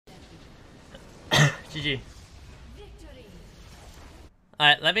GG.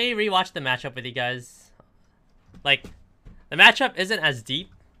 Alright, let me rewatch the matchup with you guys. Like, the matchup isn't as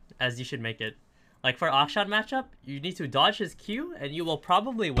deep as you should make it. Like, for Akshan matchup, you need to dodge his Q, and you will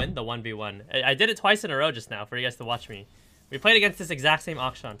probably win the 1v1. I did it twice in a row just now for you guys to watch me. We played against this exact same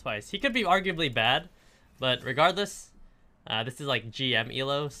Akshan twice. He could be arguably bad, but regardless, this is like GM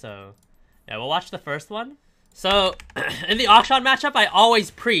elo, so yeah, we'll watch the first one. So, in the Akshan matchup, I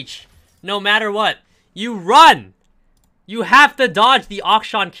always preach, no matter what, you run! You have to dodge the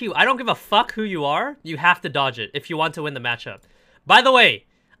Akshan Q. I don't give a fuck who you are, you have to dodge it if you want to win the matchup. By the way,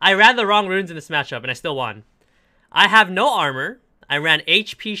 I ran the wrong runes in this matchup, and I still won. I have no armor. I ran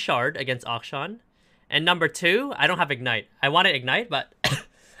HP Shard against Akshan. And number 2, I don't have Ignite. I wanted Ignite, but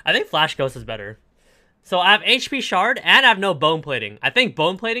I think Flash Ghost is better. So I have HP Shard, and I have no Bone Plating. I think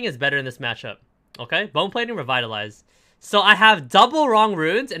Bone Plating is better in this matchup. Okay? Bone Plating, Revitalize. So I have double wrong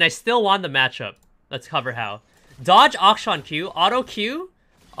runes, and I still won the matchup. Let's cover how. Dodge Akshan Q. Auto Q.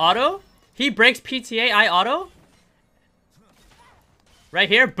 Auto. He breaks PTA, I auto. Right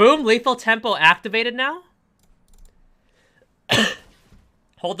here, boom, lethal tempo activated now.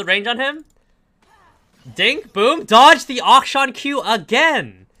 Hold the range on him. Dink, boom, dodge the Akshan Q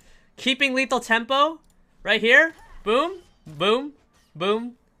again. Keeping lethal tempo. Right here, boom, boom,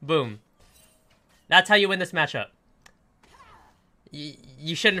 boom, boom. That's how you win this matchup.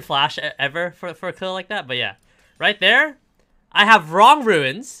 You shouldn't flash ever for a kill like that, but yeah. Right there, I have wrong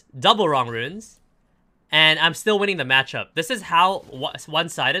runes, double wrong runes. And I'm still winning the matchup. This is how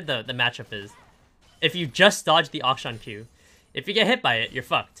one-sided the matchup is. If you just dodge the Akshan Q. If you get hit by it, you're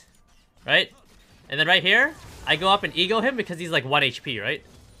fucked. Right? And then right here, I go up and ego him because he's like 1 HP, right?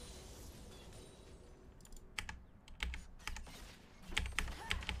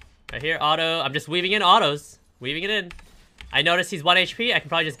 Right here, auto. I'm just weaving in autos. Weaving it in. I notice he's 1 HP. I can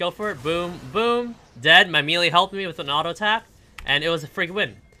probably just go for it. Boom, boom. Dead. My melee helped me with an auto attack. And it was a freak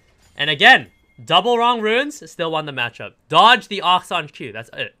win. And again, double wrong runes, still won the matchup. Dodge the Akshan Q,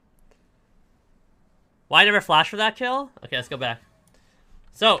 that's it. Why never flash for that kill? Okay, let's go back.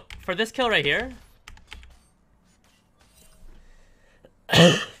 So, for this kill right here.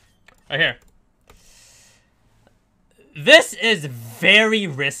 Right here. This is very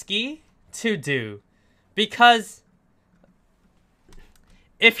risky to do. Because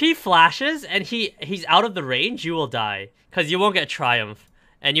if he flashes and he's out of the range, you will die. Because you won't get Triumph.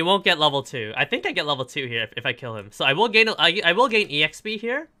 And you won't get level 2. I think I get level 2 here if I kill him. So I will gain EXP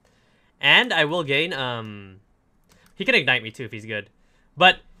here. And I will gain he can ignite me too if he's good.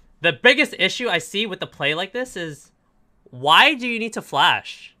 But the biggest issue I see with the play like this is, why do you need to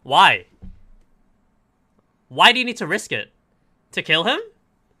flash? Why? Why do you need to risk it? To kill him?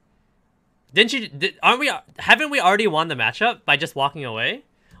 Haven't we already won the matchup by just walking away?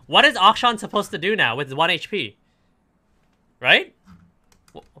 What is Akshan supposed to do now with 1 HP? Right?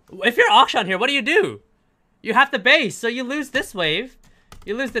 If you're Akshan here, what do? You have to base, so you lose this wave.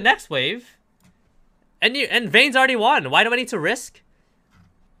 You lose the next wave. And Vayne's already won. Why do I need to risk,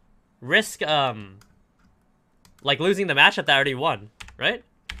 like losing the matchup that I already won, right?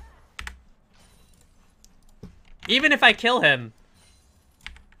 Even if I kill him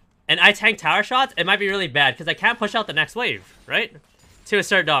and I tank tower shots, it might be really bad because I can't push out the next wave, right? To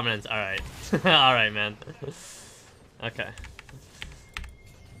assert dominance. Alright. Alright, man. Okay.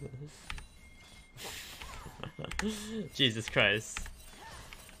 Jesus Christ.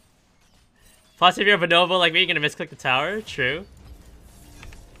 Plus, if you're a Bonobo like me, you're gonna misclick the tower. True.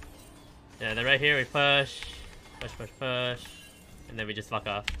 Yeah, and then right here we push. Push, push, push. And then we just fuck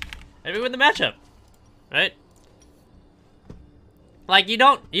off. And we win the matchup. Right? Like, you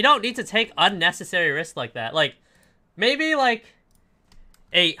don't need to take unnecessary risks like that. Like, maybe, like,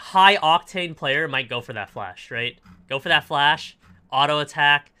 a high-octane player might go for that flash, right? Go for that flash. Auto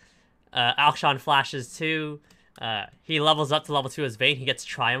attack. Akshan flashes too. He levels up to level 2 as Vayne. He gets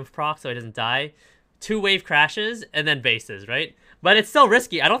Triumph proc so he doesn't die. 2 wave crashes and then bases, right? But it's still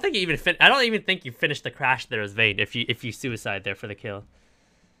risky. I don't think you even think you finish the crash there as Vayne if you suicide there for the kill.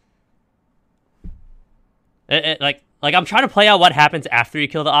 Like I'm trying to play out what happens after you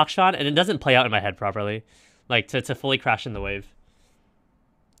kill the Akshan, and it doesn't play out in my head properly. Like to fully crash in the wave.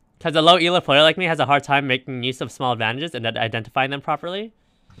 Because a low elo player like me has a hard time making use of small advantages and identifying them properly.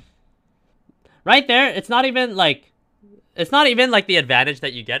 Right there, it's not even like the advantage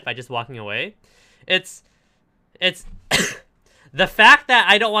that you get by just walking away. It's the fact that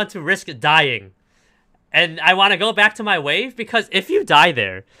I don't want to risk dying. And I want to go back to my wave, because if you die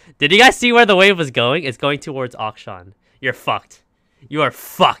there... Did you guys see where the wave was going? It's going towards Akshan. You're fucked. You are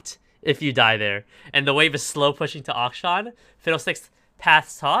fucked if you die there. And the wave is slow pushing to Akshan. Fiddlesticks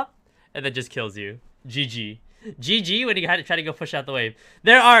past top, and then just kills you. GG. GG when you had to try to go push out the wave.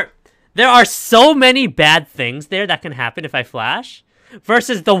 There are so many bad things there that can happen if I flash,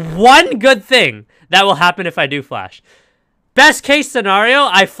 versus the one good thing that will happen if I do flash. Best case scenario,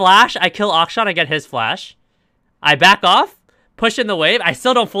 I flash, I kill Akshan, I get his flash. I back off, push in the wave. I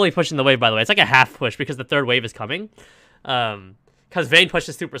still don't fully push in the wave, by the way. It's like a half push because the third wave is coming. Because Vayne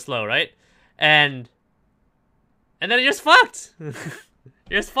pushes super slow, right? And then you're just fucked.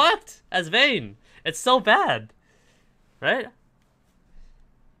 You're just fucked as Vayne. It's so bad, right?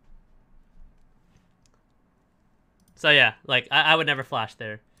 So yeah, like, I would never flash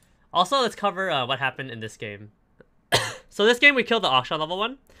there. Also, let's cover what happened in this game. So this game, we killed the Akshan level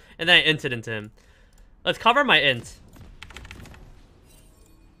 1, and then I inted into him. Let's cover my int.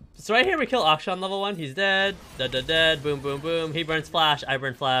 So right here, we kill Akshan level 1. He's dead. Dead. Boom, boom, boom. He burns flash. I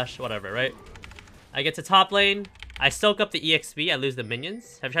burn flash. Whatever, right? I get to top lane. I soak up the EXP. I lose the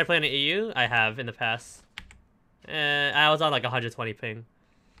minions. Have you tried playing an EU? I have in the past. I was on like 120 ping.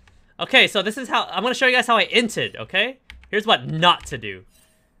 Okay, so this is how... I'm going to show you guys how I inted, okay? Here's what not to do.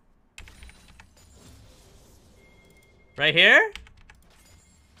 Right here,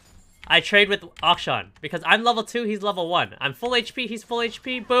 I trade with Akshan because I'm level 2, he's level 1. I'm full HP, he's full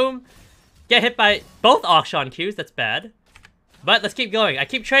HP. Boom. Get hit by both Akshan Qs. That's bad. But let's keep going. I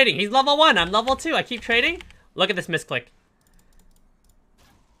keep trading. He's level 1. I'm level 2. I keep trading. Look at this misclick.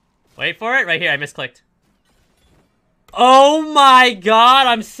 Wait for it. Right here, I misclicked. Oh my god,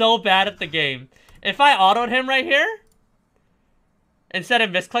 I'm so bad at the game. If I autoed him right here, instead of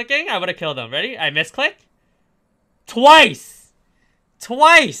misclicking, I would have killed him. Ready? I misclick. Twice!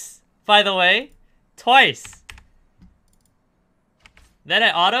 Twice! By the way. Twice. Then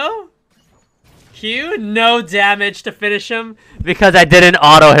I auto. Q. No damage to finish him because I didn't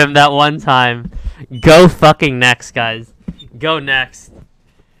auto him that one time. Go fucking next, guys. Go next.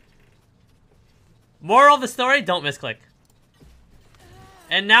 Moral of the story, don't misclick.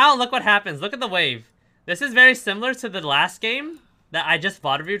 And now look what happens. Look at the wave. This is very similar to the last game that I just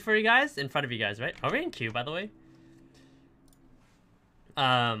VOD reviewed for you guys. In front of you guys, right? Are we in Q, by the way?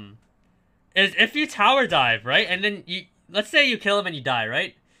 Is if you tower dive, right? And then you... Let's say you kill him and you die,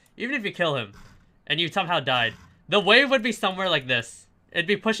 right? Even if you kill him and you somehow died, the wave would be somewhere like this. It'd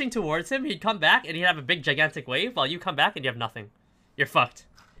be pushing towards him. He'd come back and he'd have a big gigantic wave while you come back and you have nothing. You're fucked.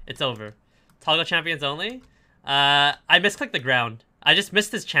 It's over. Toggle champions only. I misclicked the ground. I just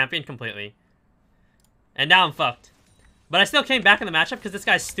missed his champion completely. And now I'm fucked. But I still came back in the matchup because this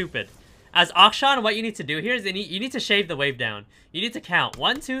guy's stupid. As Akshan, what you need to do here is you need to shave the wave down. You need to count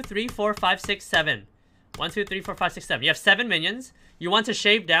 1, 2, 3, 4, 5, 6, 7. 1, 2, 3, 4, 5, 6, 7. You have 7 minions. You want to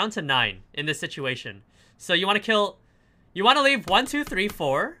shave down to 9 in this situation. So you want to kill... You want to leave 1, 2, 3,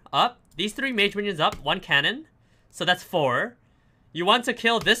 4 up. These 3 mage minions up. 1 cannon. So that's 4. You want to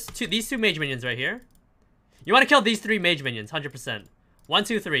kill these 2 mage minions right here. You want to kill these 3 mage minions, 100%. 1,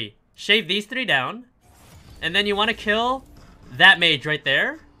 2, 3. Shave these 3 down. And then you want to kill that mage right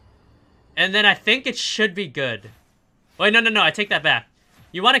there. And then I think it should be good. Wait, no, I take that back.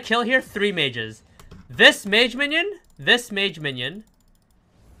 You want to kill here 3 mages. This mage minion,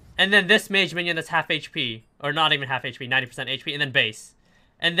 and then this mage minion that's half HP. Or not even half HP, 90% HP, and then base.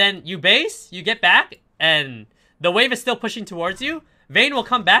 And then you base, you get back, and the wave is still pushing towards you. Vayne will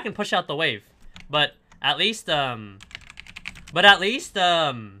come back and push out the wave. But at least, you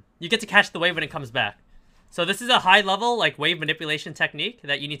get to catch the wave when it comes back. So this is a high level, like, wave manipulation technique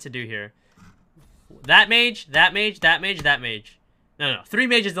that you need to do here. That mage, that mage, that mage, that mage. No, 3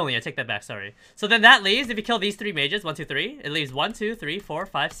 mages only. I take that back, sorry. So then that leaves, if you kill these 3 mages, 1, 2, 3, it leaves 1, 2, 3, 4,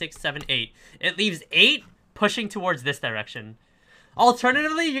 5, 6, 7, 8. It leaves 8 pushing towards this direction.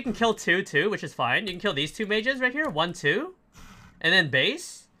 Alternatively, you can kill 2, too, which is fine. You can kill these 2 mages right here, 1, 2, and then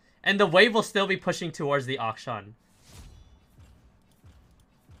base. And the wave will still be pushing towards the Akshan.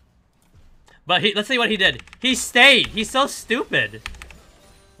 But let's see what he did. He stayed. He's so stupid.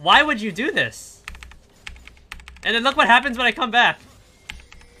 Why would you do this? And then look what happens when I come back.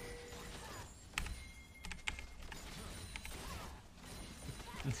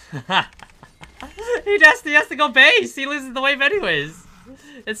 He has to go base. He loses the wave anyways.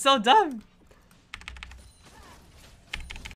 It's so dumb.